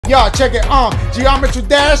Y'all check it. Geometry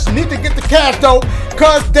Dash need to get the cash though,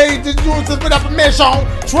 cause they just use it without permission.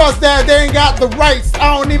 Trust that they ain't got the rights.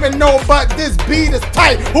 I don't even know, but this beat is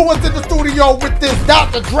tight. Who was in the studio with this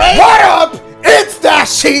Dr. Dre? What up? It's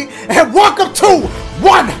Dashie, and welcome to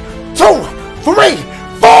 1, 2, 3,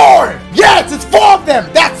 4. Yes, it's 4 of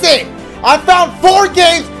them. That's it. I found 4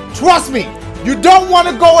 games. Trust me, you don't want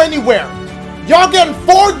to go anywhere. Y'all getting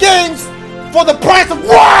 4 games for the price of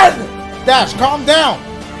 1. Dash, calm down.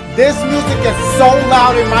 This music is so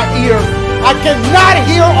loud in my ears, I cannot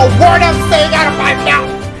hear a word I'm saying out of my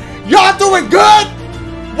mouth. Y'all doing good?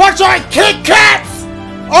 What, y'all Kit Kats?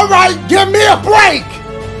 Alright, give me a break.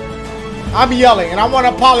 I'm yelling and I want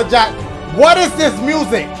to apologize. What is this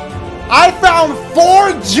music? I found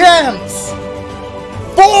 4 gems.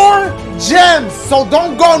 4 gems, so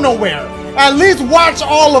don't go nowhere. At least watch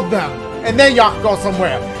all of them, and then y'all can go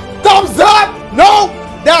somewhere. Thumbs up? No?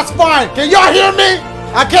 That's fine. Can y'all hear me?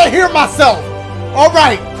 I can't hear myself.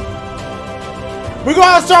 Alright. We're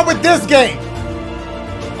gonna start with this game.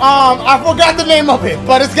 I forgot the name of it,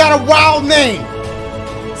 but it's got a wild name.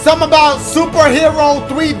 Something about Superhero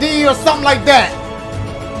 3D or something like that.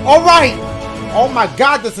 Alright. Oh my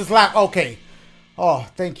god, this is loud. Okay. Oh,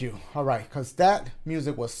 thank you. Alright, because that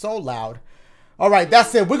music was so loud. Alright,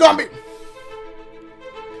 that's it. We're gonna be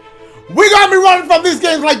running from these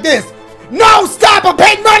games like this. No, stop! I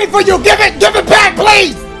paid money for you! Give it back,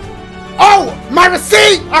 please! Oh, my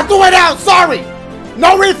receipt! I threw it out, sorry!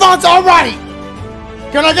 No refunds, alright!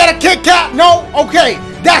 Can I get a Kit Kat? No? Okay,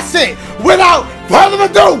 that's it! Without further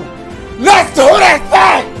ado, let's do this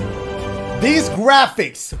thing! These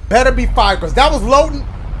graphics better be fire, because that was loading.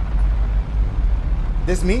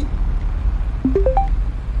 This me?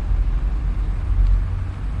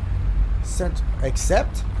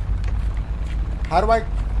 Accept? How do I...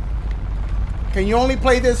 Can you only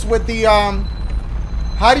play this with the, how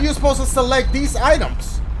are you supposed to select these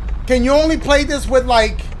items? Can you only play this with,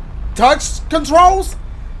 like, touch controls?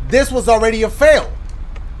 This was already a fail.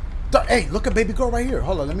 Hey, look at baby girl right here.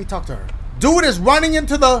 Hold on, let me talk to her. Dude is running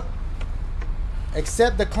into the...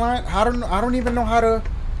 Accept the client. I don't even know how to...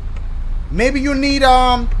 Maybe you need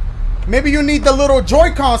the little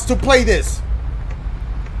Joy-Cons to play this.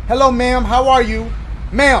 Hello, ma'am. How are you?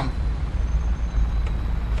 Ma'am.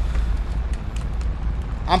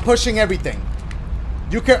 I'm pushing everything.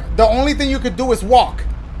 The only thing you could do is walk.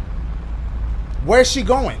 Where's she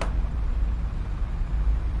going?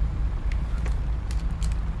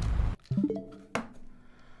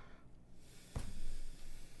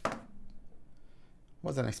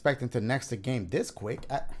 Wasn't expecting to next the game this quick.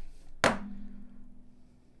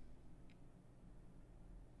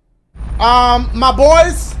 My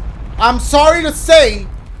boys, I'm sorry to say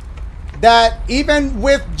that even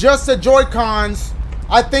with just the Joy-Cons,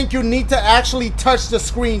 I think you need to actually touch the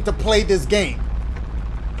screen to play this game.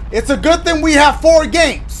 It's a good thing we have 4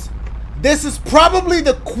 games. This is probably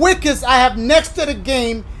the quickest I have next to the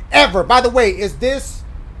game ever. By the way, is this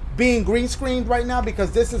being green screened right now?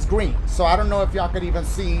 Because this is green. So I don't know if y'all could even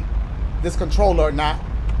see this controller or not.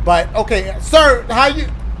 But okay, sir,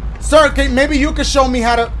 maybe you could show me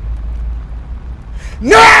how to...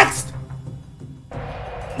 Next!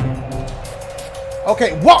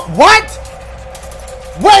 Okay, what?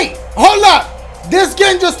 Wait, hold up. This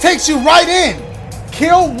game just takes you right in.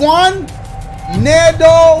 Kill 1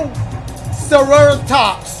 Nedo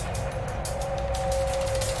Ceratops.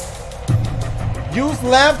 Use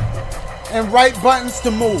left and right buttons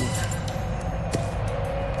to move.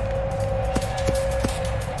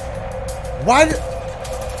 Why?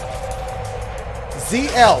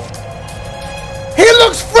 ZL. He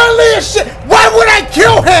looks friendly as shit. Why would I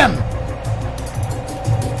kill him?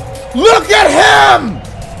 Look at him.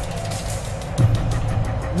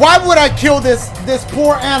 Why would I kill this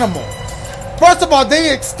poor animal? First of all,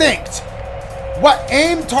 they extinct. What?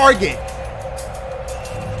 Aim target.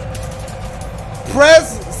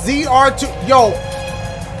 Press ZR to... Yo,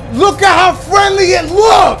 look at how friendly it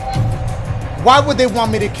looked. Why would they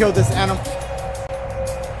want me to kill this animal?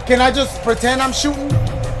 Can I just pretend I'm shooting?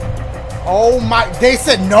 Oh my... They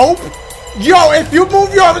said nope. Yo, if you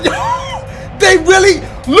move your... They really...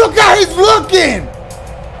 Look how he's looking.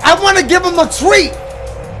 I want to give him a treat.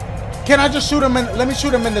 Can I just shoot him in? Let me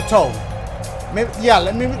shoot him in the toe. Maybe,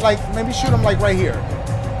 yeah, maybe shoot him like right here.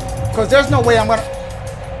 Because there's no way I'm gonna...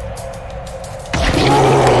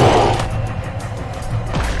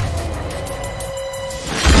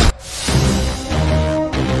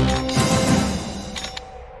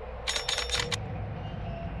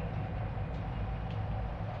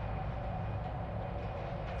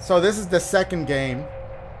 So this is the second game.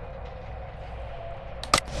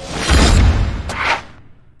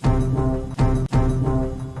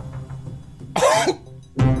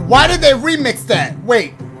 Why did they remix that?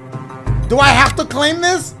 Wait. Do I have to claim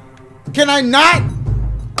this? Can I not?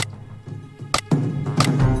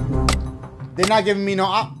 They're not giving me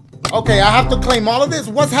no... Okay, I have to claim all of this?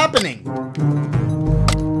 What's happening?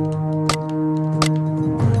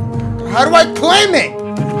 How do I claim it?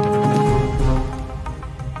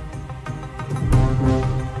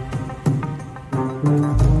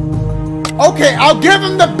 Okay, I'll give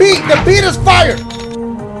him the beat. The beat is fired.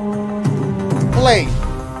 Play.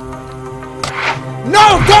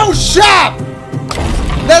 No, don't shop.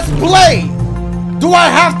 Let's play. Do I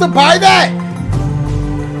have to buy that?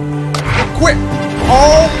 Equip.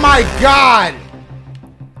 Oh my God.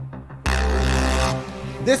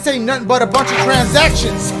 This ain't nothing but a bunch of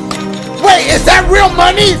transactions. Wait, is that real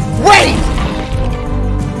money? Wait.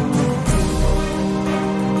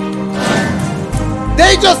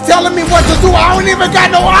 They just telling me what to do. I don't even got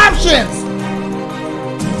no options.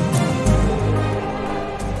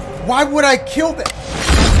 Why would I kill them?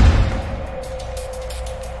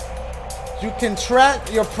 You can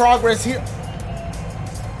track your progress here.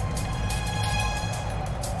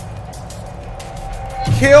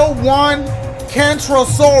 Kill one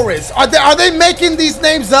Cantrosaurus. Are they making these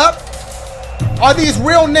names up? Are these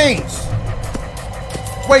real names?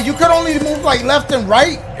 Wait, you could only move like left and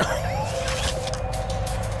right?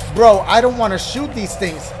 Bro, I don't want to shoot these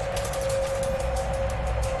things.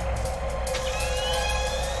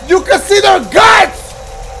 You can see their guts!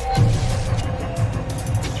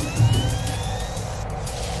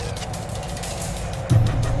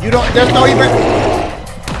 You don't, there's no even...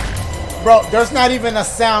 Bro, there's not even a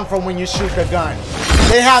sound from when you shoot the gun.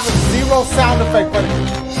 They have a zero sound effect, but...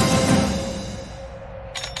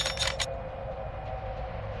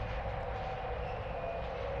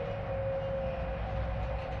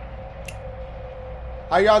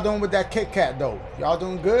 How y'all doing with that Kit Kat though? Y'all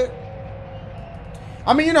doing good?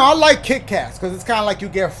 I mean, you know, I like Kit Kats because it's kind of like you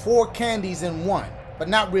get 4 candies in one. But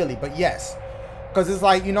not really, but yes. Because it's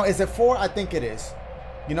like, you know, is it 4? I think it is.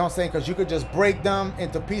 You know what I'm saying? Because you could just break them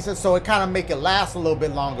into pieces so it kind of make it last a little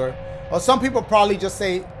bit longer. Or some people probably just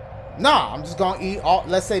say, nah, I'm just going to eat all.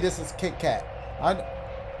 Let's say this is Kit Kat.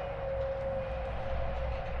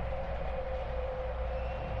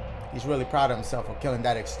 He's really proud of himself for killing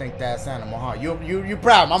that extinct ass animal, huh? You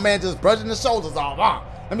proud? My man just brushing the shoulders off, huh?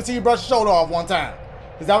 Let me see you brush your shoulder off one time.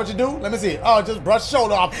 Is that what you do? Let me see. Oh, just brush your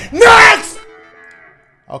shoulder off. Next!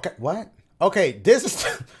 Okay, what? Okay, this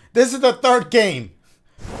is the third game.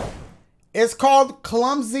 It's called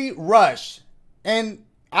Clumsy Rush. And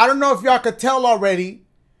I don't know if y'all could tell already,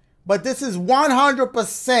 but this is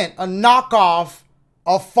 100% a knockoff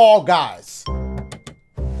of Fall Guys.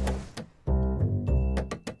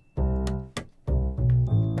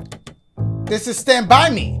 This is Stand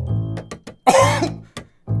By Me.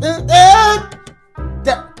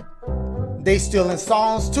 They stealing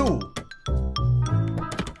songs too.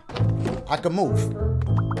 I can move.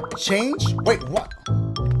 Change? Wait, what?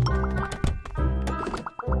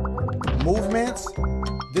 Movements?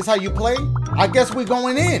 This how you play? I guess we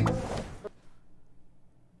going in.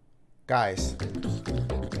 Guys.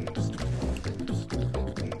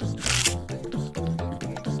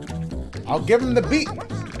 I'll give him the beat.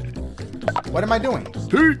 What am I doing?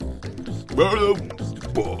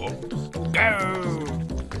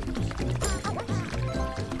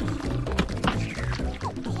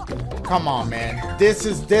 Come on, man. This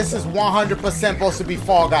is 100% supposed to be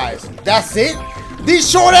Fall Guys. That's it?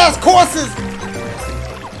 These short ass courses.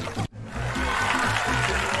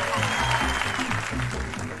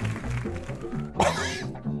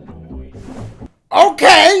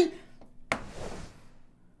 Okay.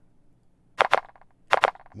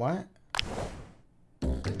 What?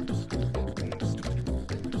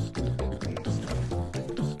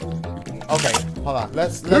 Okay, hold on.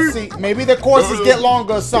 Let's see. Maybe the courses get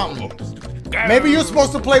longer or something. Maybe you're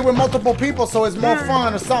supposed to play with multiple people so it's more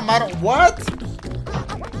fun or something. I don't. What?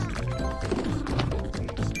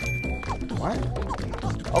 What?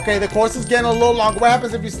 Okay, the course is getting a little longer. What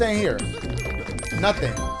happens if you stay here?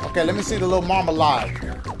 Nothing. Okay, let me see the little marmalade.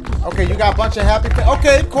 Okay, you got a bunch of happy.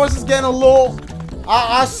 Okay, course is getting a little.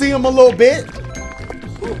 I see him a little bit.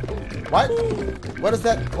 What? What does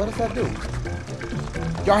that? What does that do?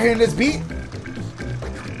 Y'all hearing this beat?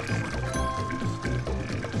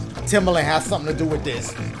 Timberland has something to do with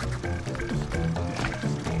this.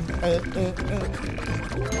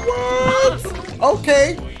 What?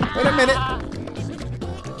 Okay. Wait a minute.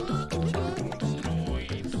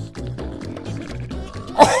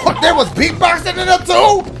 Oh, there was beatboxing in it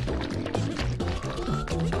too?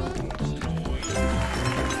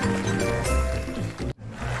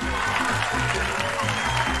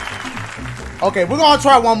 Okay, we're gonna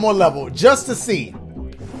try one more level just to see.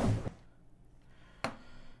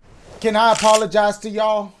 Can I apologize to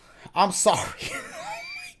y'all? I'm sorry. Oh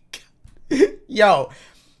my God. Yo,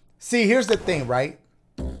 see, here's the thing, right?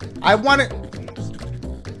 I wanted...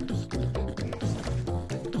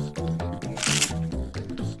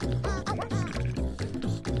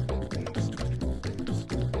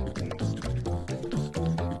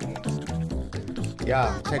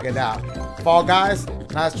 Yeah, check it out. Fall Guys,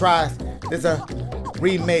 nice tries. This a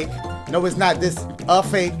remake. No, it's not. This a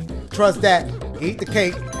fake. Trust that. Eat the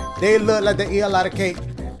cake. They look like they eat a lot of cake.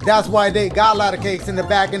 That's why they got a lot of cakes in the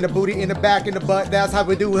back, in the booty, in the back, in the butt. That's how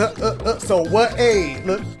we do. So what? Hey,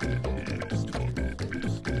 look.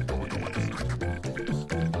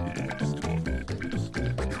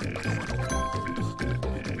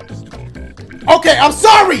 Okay, I'm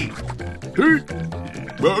sorry.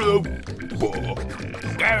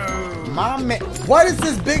 My man, what is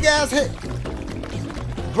this big ass hit?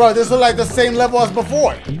 Bro, this look like the same level as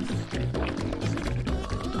before.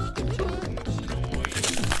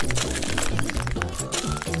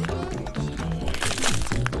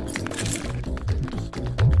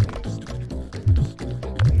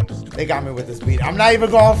 They got me with this beat. I'm not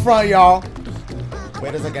even going front, y'all.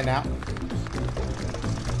 Wait a second now.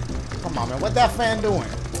 Come on, man. What that fan doing?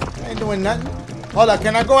 Ain't doing nothing. Hold up.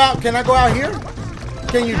 Can I go out? Can I go out here?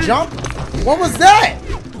 Can you jump? What was that?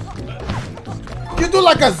 You do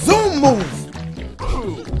like a zoom move.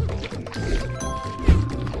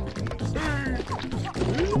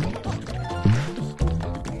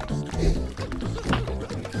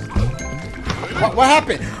 What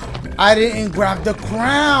happened? I didn't grab the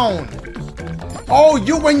crown. Oh,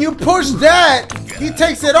 when you push that, he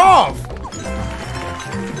takes it off.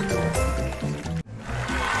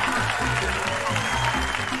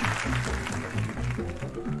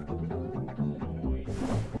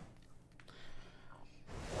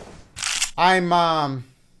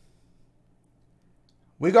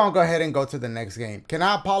 We're gonna go ahead and go to the next game. Can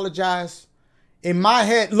I apologize? In my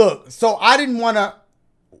head, look, so I didn't want to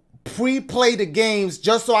pre-play the games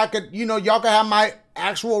just so I could, y'all could have my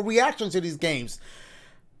actual reaction to these games.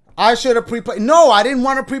 I should have pre-played. No, I didn't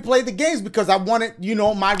want to pre-play the games because I wanted,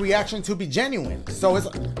 my reaction to be genuine. So it's...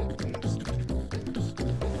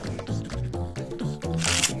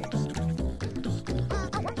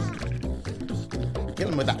 Kill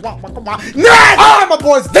him with that. Alright, my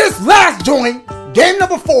boys, this last joint, game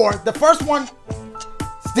number 4, the first one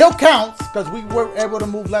still counts because we were able to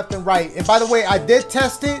move left and right. And by the way, I did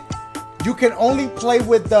test it. You can only play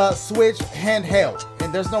with the Switch handheld,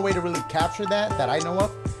 and there's no way to really capture that I know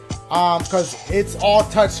of, because it's all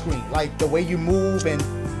touchscreen, like the way you move and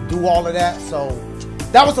do all of that. So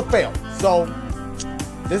that was a fail. So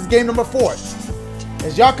this is game number 4.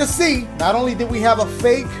 As y'all can see, not only did we have a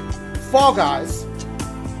fake Fall Guys,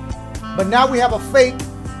 but now we have a fake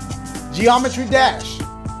Geometry Dash.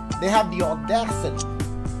 They have the audacity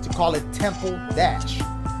to call it Temple Dash.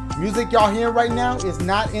 Music y'all hearing right now is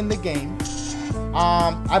not in the game.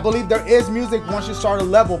 I believe there is music once you start a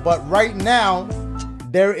level, but right now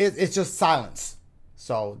it's just silence.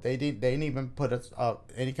 So they didn't even put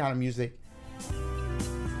any kind of music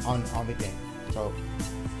on the game. So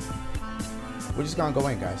we're just gonna go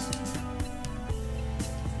in, guys.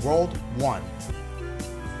 World 1.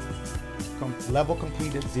 Level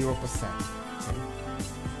completed 0%.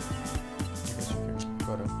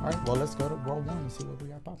 Alright, well, let's go to World 1 and see what we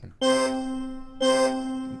got popping.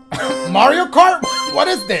 Mario Kart? What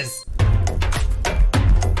is this?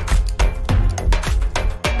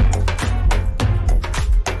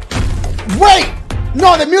 Wait!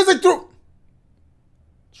 No, the music through...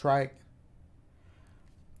 Try...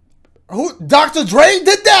 Who? Dr. Dre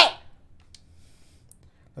did that?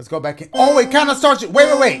 Let's go back in. Oh, it kind of starts you...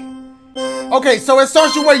 Wait. Okay, so it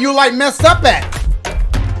starts you where you, like, messed up at.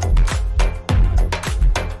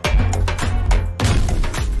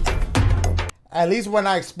 At least when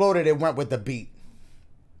I exploded, it went with the beat.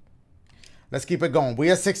 Let's keep it going. We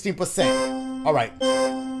are 16%. All right.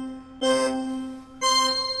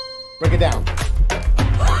 Break it down.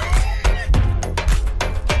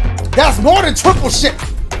 That's more than triple shit.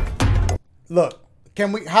 Look,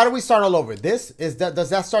 how do we start all over? Does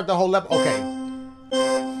that start the whole level? Okay.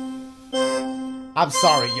 I'm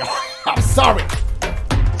sorry, y'all. I'm sorry.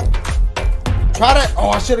 Try to... Oh,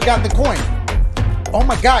 I should have gotten the coin. Oh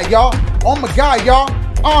my God, y'all. Oh my God, y'all.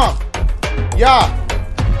 Yeah.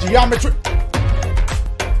 Geometry.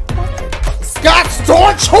 Scott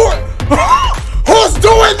Storch? Who's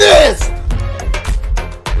doing this?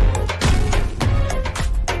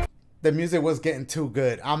 The music was getting too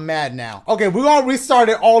good. I'm mad now. Okay, we're gonna restart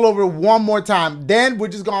it all over one more time. Then we're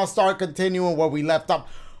just gonna start continuing where we left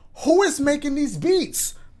off. Who is making these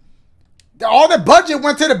beats? All the budget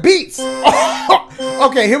went to the beats.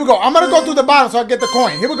 Okay, here we go. I'm gonna go through the bottom so I get the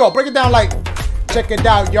coin. Here we go. Break it down like, check it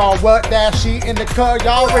out, y'all. What that sheet in the cut?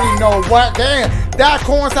 Y'all already know what. Damn, that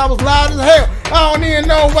coin sound was loud as hell. I don't even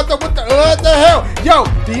know what the hell. Yo,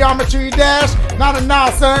 geometry dash, not a nah,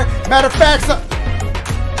 son. Matter of fact, son.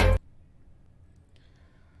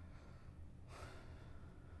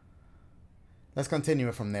 Let's continue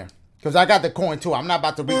it from there. Because I got the coin too. I'm not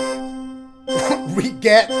about to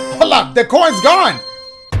re-get. Hold up. The coin's gone.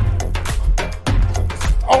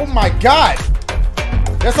 Oh my God.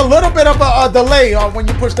 There's a little bit of a delay when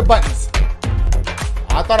you push the buttons.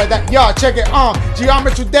 I thought of that. Y'all check it.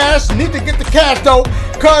 Geometry dash. Need to get the cash though.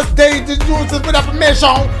 Cause they just use this without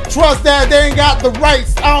permission. Trust that they ain't got the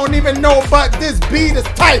rights. I don't even know, but this beat is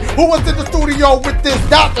tight. Who was in the studio with this?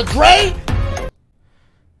 Dr. Dre?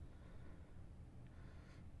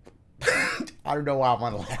 I don't know why I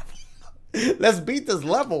want to laugh. Let's beat this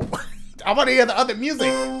level. I want to hear the other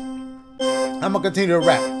music. I'm going to continue to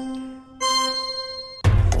rap.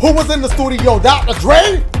 Who was in the studio? Dr.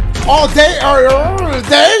 Dre? All day, every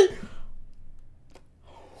day?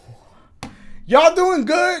 Y'all doing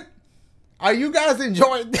good? Are you guys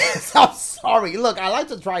enjoying this? I'm sorry. Look, I like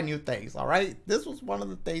to try new things, all right? This was one of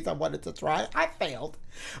the things I wanted to try. I failed.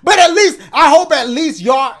 But at least, I hope at least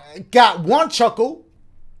y'all got one chuckle.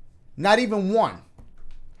 Not even one.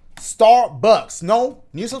 Starbucks. No,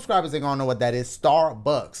 new subscribers ain't gonna know what that is.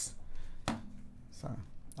 Starbucks. So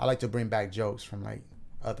I like to bring back jokes from like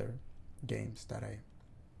other games that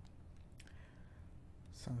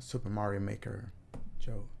Super Mario Maker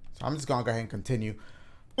joke. So I'm just gonna go ahead and continue.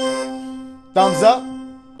 Thumbs up.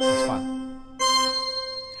 That's fine.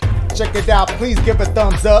 Check it out. Please give a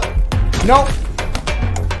thumbs up. No.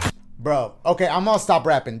 Bro. Okay, I'm gonna stop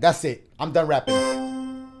rapping. That's it. I'm done rapping.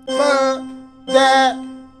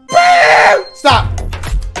 Stop.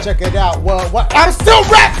 Check it out. What? I'm still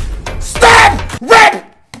rap. Stop.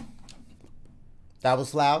 Rap. That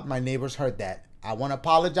was loud. My neighbors heard that. I want to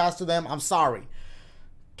apologize to them. I'm sorry.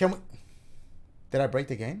 Can we? Did I break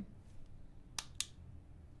the game?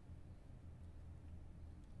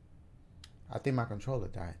 I think my controller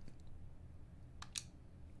died.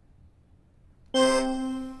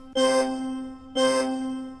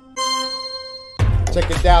 Check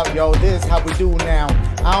it out, yo. This is how we do now.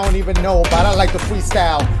 I don't even know, but I like to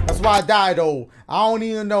freestyle. That's why I died, though. I don't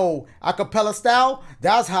even know. Acapella style,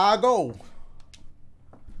 that's how I go.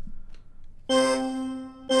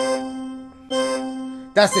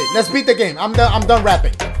 That's it. Let's beat the game. I'm done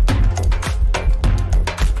rapping.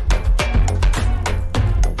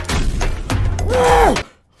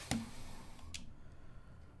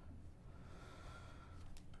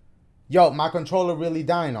 Yo, my controller really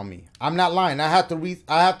dying on me. I'm not lying. I have to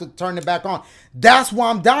turn it back on. That's why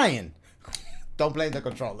I'm dying. Don't blame the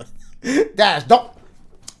controller. Dash, don't.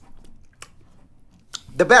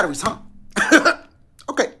 The batteries, huh?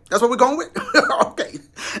 Okay, that's what we're going with. Okay.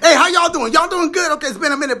 Hey, how y'all doing? Y'all doing good? Okay, it's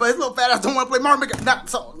been a minute, but it's a little fat ass don't want to play Mario Maker. Now,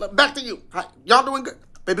 so back to you. Hi, y'all doing good?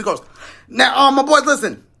 Baby Ghost. Now, my boys,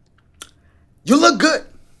 listen. You look good.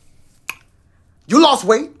 You lost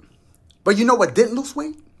weight, but you know what didn't lose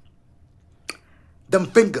weight? Them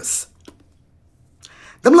fingers.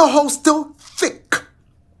 Them little hoes still thick.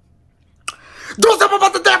 Do something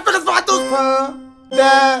about the damn fingers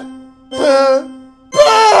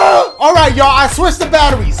All right, y'all. I switched the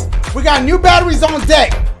batteries. We got new batteries on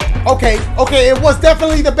deck. Okay. It was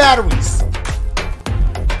definitely the batteries.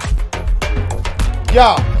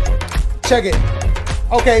 Y'all, check it.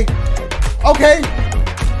 Okay.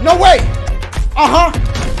 No way.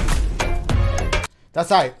 That's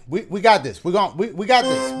all right. We got this. We got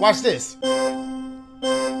this. Watch this.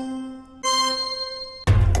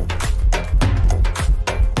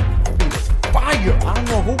 It's fire. I don't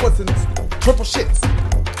know who was in this. Triple shits.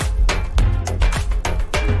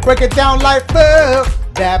 Break it down like that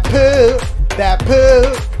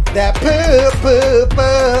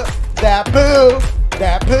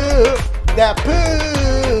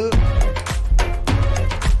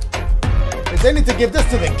They need to give this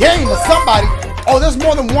to the game or somebody. Oh, there's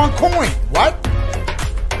more than one coin. What?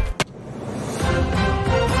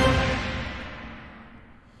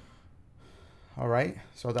 All right.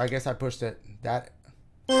 So I guess I pushed it. That.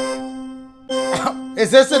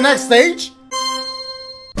 Is this the next stage?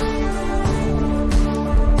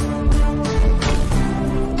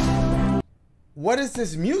 What is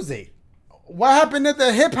this music? What happened to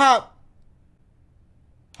the hip hop?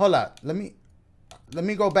 Hold up. Let me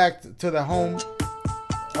go back to the home.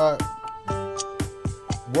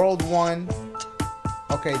 World 1.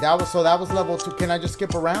 Okay, that was level 2. Can I just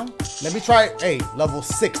skip around? Let me try it. Hey, level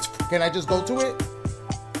 6. Can I just go to it?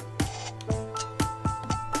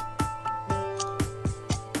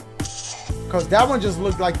 Because that one just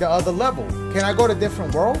looked like the other level. Can I go to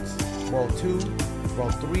different worlds? World 2,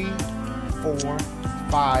 World 3, 4,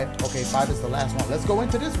 5. Okay, 5 is the last one. Let's go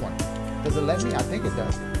into this one. Does it let me? I think it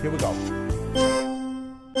does. Here we go.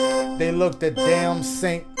 They look the damn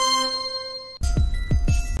same.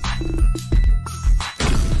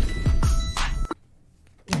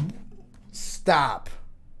 Stop.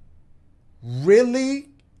 Really?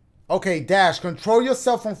 Okay, Dash, control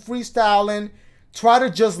yourself from freestyling. Try to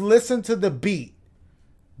just listen to the beat.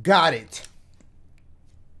 Got it.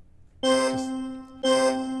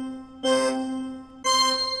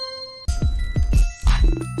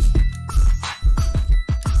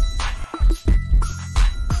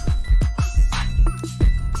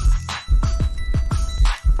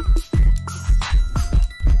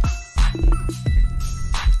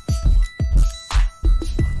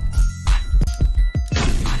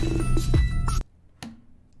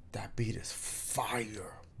 Beat is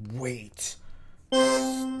fire. Wait.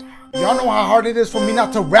 Y'all know how hard it is for me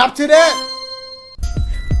not to rap to that?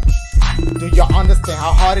 Do y'all understand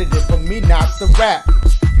how hard it is for me not to rap?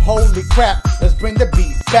 Holy crap, let's bring the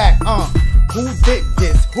beat back. Who did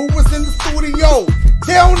this? Who was in the studio?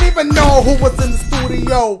 They don't even know who was in the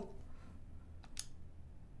studio.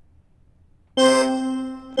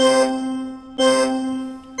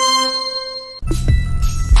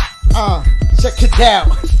 Check it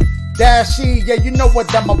out. Dashie, yeah, you know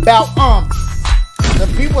what I'm about. The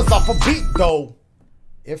beat was off a beat though.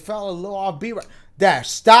 It felt a little off beat. Dash,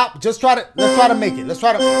 stop. Let's try to make it. Let's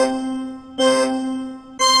try to.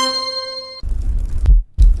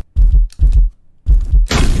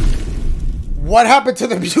 What happened to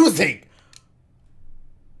the music?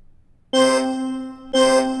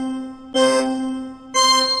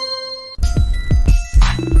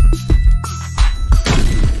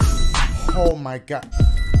 Oh my God.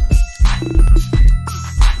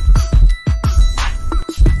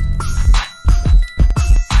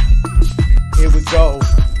 Here we go.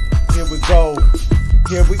 Here we go.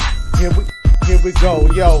 Here we go.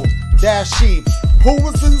 Yo, Dashie, who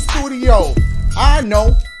was in the studio? I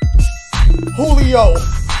know. Julio.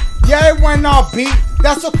 Yeah, it went off beat.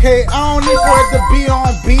 That's okay. I don't need for it to be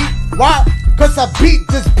on beat. Why? Cause I beat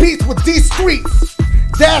this beat with these streets.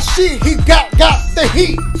 Dashie, he got the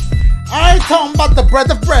heat. I ain't talking about the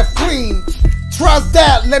breath of breath clean. Trust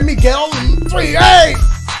that, let me get on 3. Hey!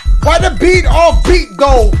 Why the beat off beat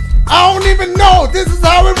though? I don't even know. This is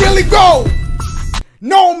how it really go.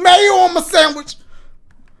 No mayo on my sandwich.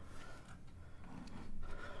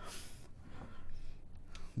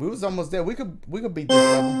 We was almost there. We could beat this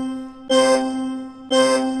level.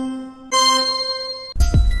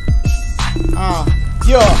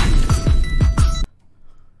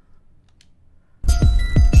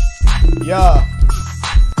 Yeah.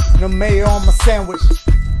 No mayo on my sandwich.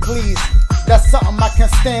 Please. That's something I can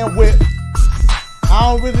stand with.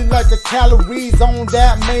 I don't really like the calories on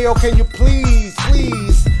that mayo. Can you please?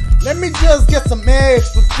 Let me just get some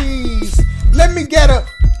extra cheese. Let me get a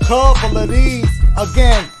couple of these.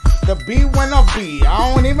 Again, the beat went off beat.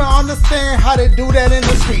 I don't even understand how they do that in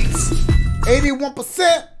the streets.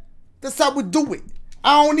 81%, that's how we do it.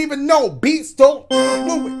 I don't even know. Beats don't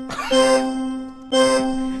do it.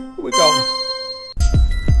 Here we go.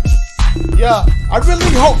 Yeah, I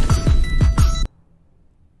really hope.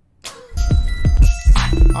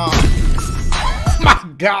 Oh my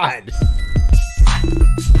God.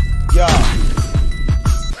 Yeah.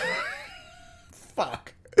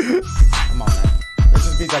 Fuck. Come on, man. Let's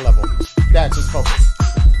just beat that level. That's just focus.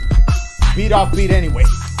 Beat off beat anyway.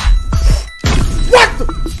 What the?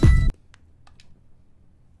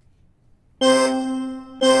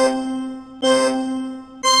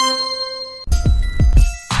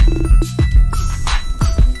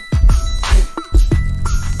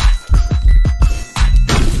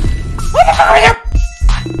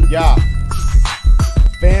 Yeah.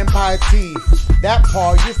 Vampire teeth. That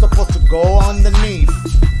part you're supposed to go underneath.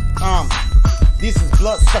 These is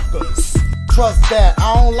bloodsuckers. Trust that.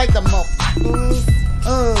 I don't like them motherfuckers.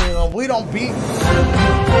 We don't beat.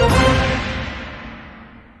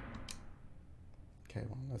 Okay,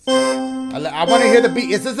 well, let's. I want to hear the beat.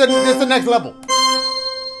 This is the next level.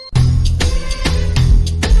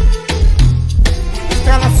 It's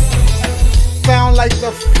kind of sound like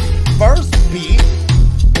the first beat.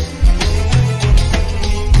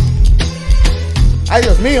 Ay,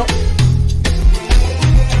 Dios mío.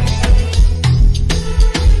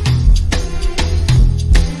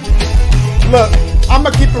 Look, I'm I'ma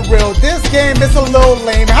keep it real. This game is a little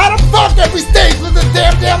lame. How the fuck every stage is the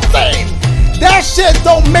damn same? That shit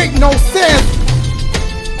don't make no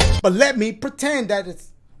sense. But let me pretend that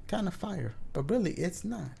it's kind of fire. But really, it's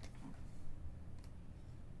not.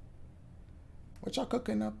 What y'all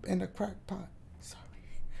cooking up in the crack pot? Sorry.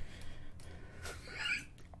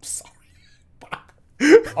 I'm sorry.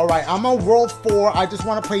 Alright, I'm on world 4. I just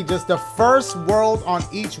want to play just the first world on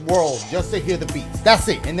each world just to hear the beats. That's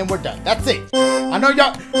it. And then we're done. That's it. I know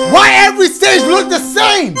y'all. Why every stage look the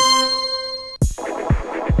same?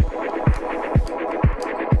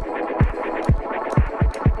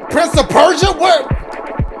 Prince of Persia? What?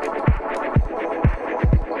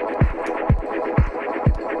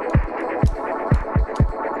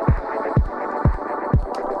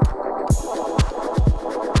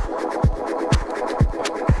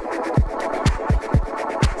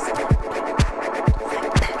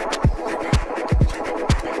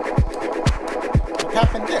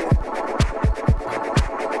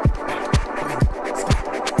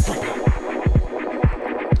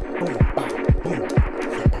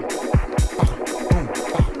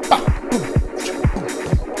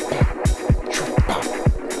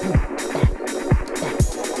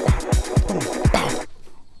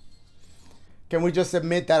 Can we just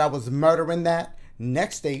admit that I was murdering that?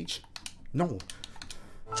 Next stage. No.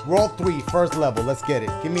 World 3, first level. Let's get it.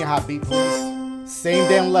 Give me a hot beat, please. Same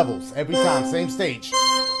damn levels. Every time. Same stage.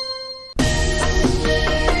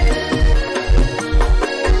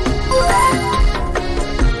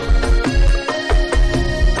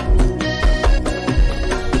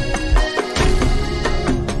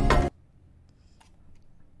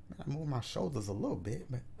 I move my shoulders a little bit.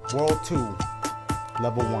 But World 2,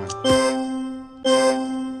 level 1.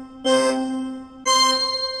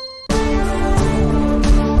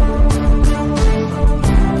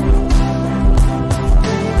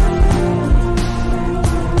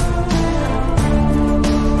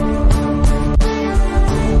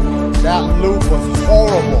 That loop was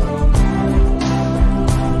horrible.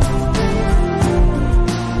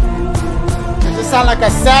 It just sounded like a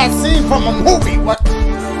sad scene from a movie. What?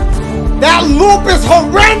 That loop is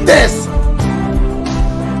horrendous.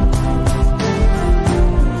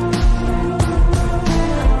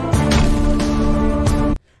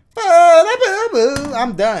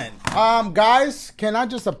 I'm done. Guys, can I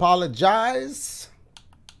just apologize?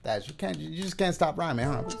 That you just can't stop rhyming,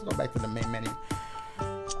 huh? Let's go back to the main menu.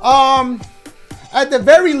 At the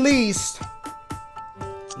very least,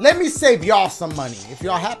 let me save y'all some money. If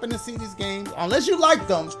y'all happen to see these games, unless you like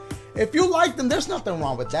them, if you like them, there's nothing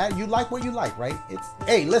wrong with that. You like what you like, right? It's,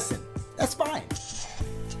 hey, listen, that's fine.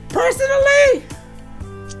 Personally,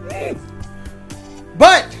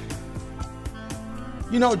 but,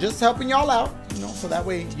 you know, just helping y'all out, you know, so that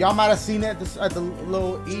way y'all might have seen it at the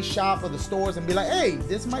little e-shop or the stores and be like, hey,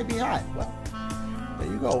 this might be hot. Well, there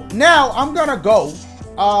you go. Now, I'm gonna go.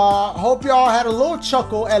 Hope y'all had a little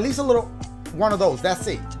chuckle, at least a little one of those. That's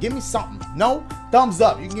it. Give me something. No? Thumbs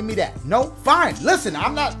up. You can give me that. No? Fine. Listen,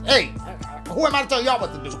 I'm not, hey, who am I to tell y'all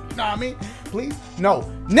what to do? You know what I mean? Please?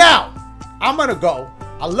 No. Now, I'm gonna go.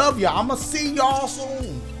 I love y'all. I'm gonna see y'all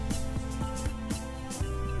soon.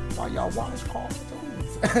 While y'all watch cartoons.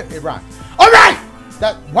 It rhymes. All right!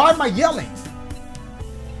 Why am I yelling?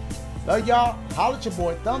 Love y'all. Holla at your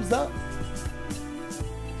boy. Thumbs up.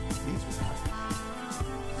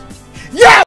 Yeah!